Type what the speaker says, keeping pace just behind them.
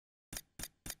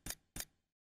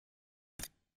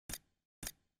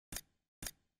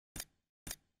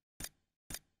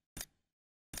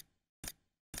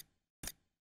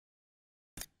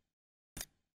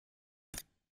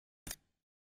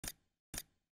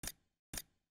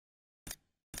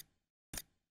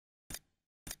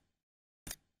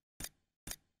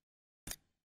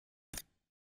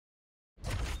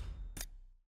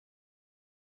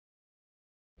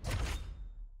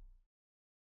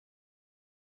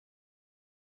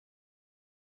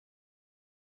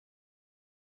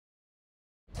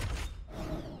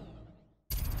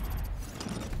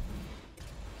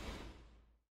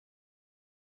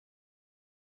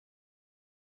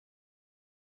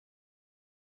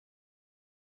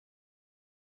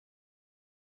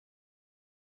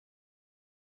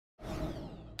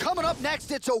Coming up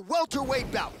next, it's a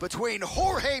welterweight bout between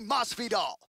Jorge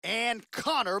Masvidal and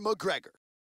Conor McGregor.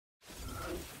 You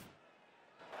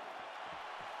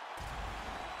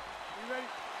ready?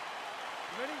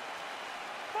 You ready?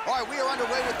 All right, we are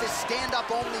underway with this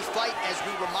stand-up-only fight as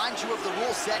we remind you of the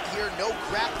rule set here. No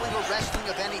grappling or wrestling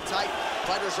of any type.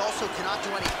 Fighters also cannot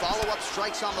do any follow-up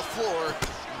strikes on the floor.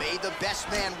 May the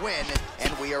best man win,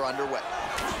 and we are underway.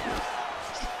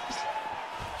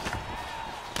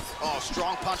 Oh,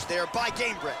 strong punch there by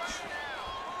Gamebridge.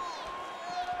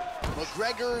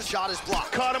 McGregor's shot is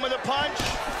blocked. Caught him with a punch.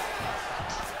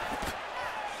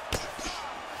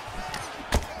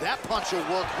 That punch will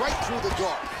work right through the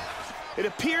guard. It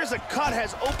appears a cut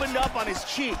has opened up on his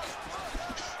cheek.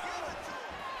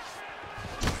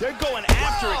 They're going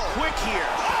after it quick here.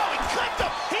 Oh, he clipped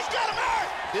him. He's got him hurt.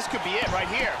 This could be it right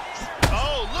here.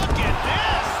 Oh, look at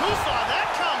this. Who saw that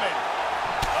coming?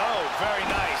 Oh, very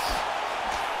nice.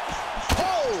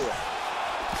 Oh!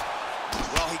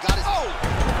 Well, he got his... Oh!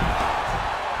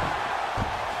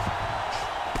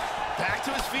 Back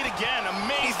to his feet again.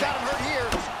 Amazing. He's got him hurt here.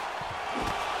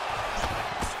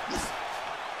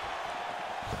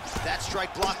 That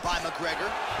strike blocked by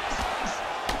McGregor.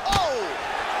 Oh!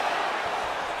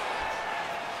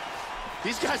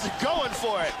 These guys are going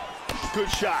for it. Good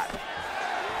shot.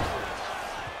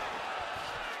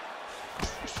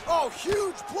 Oh,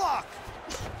 huge block!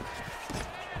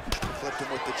 Clipped him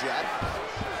with the jab.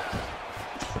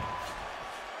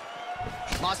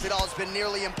 Masvidal has been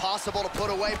nearly impossible to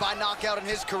put away by knockout in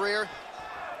his career.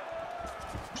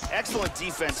 Excellent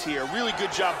defense here. Really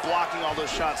good job blocking all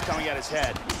those shots coming at his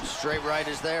head. Straight right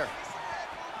is there.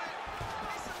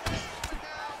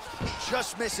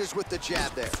 Just misses with the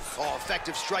jab there. Oh,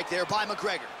 effective strike there by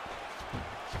McGregor.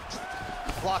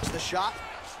 Blocks the shot.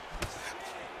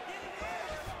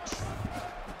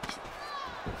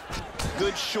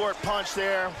 Good short punch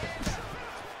there.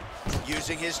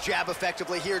 Using his jab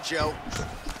effectively here, Joe.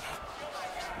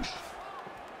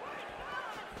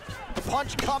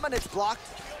 Punch coming, it's blocked.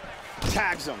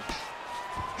 Tags him.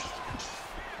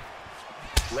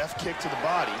 Left kick to the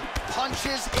body.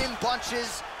 Punches in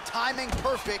bunches, timing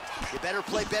perfect. You better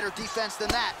play better defense than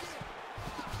that.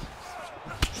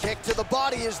 Kick to the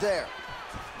body is there.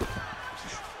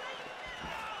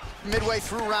 Midway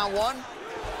through round one.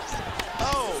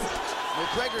 Oh,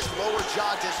 McGregor's lower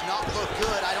jaw does not look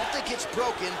good. I don't think it's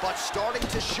broken, but starting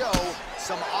to show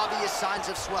some obvious signs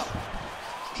of swelling.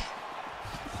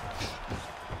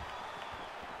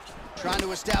 Trying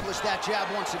to establish that jab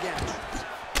once again.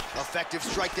 Effective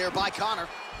strike there by Conor.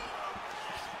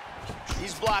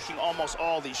 He's blocking almost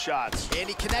all these shots. And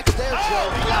he connects there, Joe.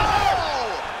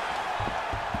 Oh!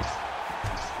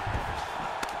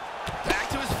 Back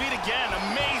to his feet again.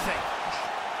 Amazing.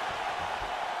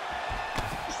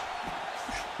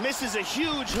 Misses a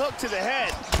huge hook to the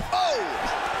head. Oh!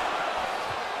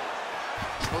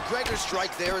 McGregor's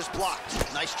strike there is blocked.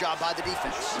 Nice job by the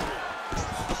defense.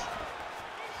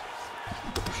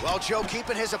 Well, Joe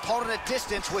keeping his opponent at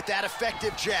distance with that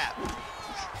effective jab.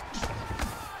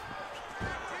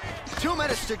 2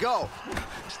 minutes to go.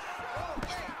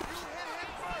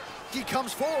 He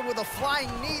comes forward with a flying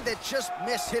knee that just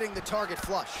missed hitting the target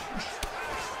flush.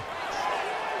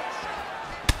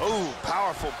 Oh,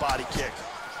 powerful body kick.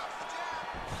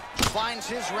 Finds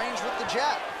his range with the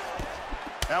jab.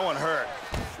 That one hurt.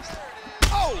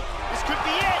 Oh! This could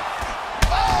be it.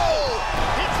 Oh!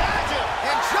 He tagged him.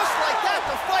 And just like that,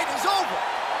 the fight is over.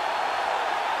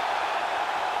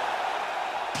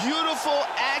 Beautiful,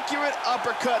 accurate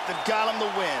uppercut that got him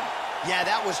the win. Yeah,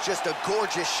 that was just a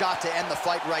gorgeous shot to end the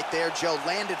fight right there, Joe.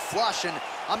 Landed flush, and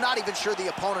I'm not even sure the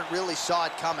opponent really saw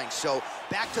it coming. So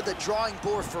back to the drawing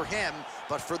board for him,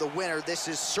 but for the winner, this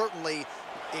is certainly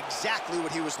exactly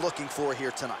what he was looking for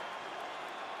here tonight.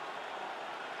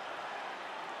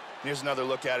 Here's another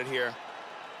look at it here.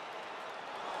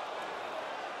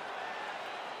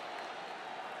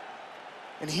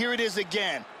 And here it is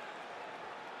again.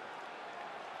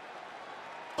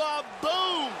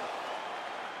 Ba-boom!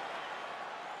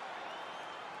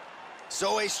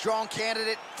 So a strong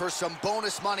candidate for some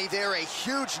bonus money there. A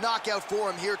huge knockout for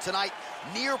him here tonight.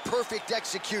 Near perfect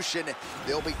execution.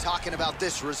 They'll be talking about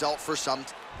this result for some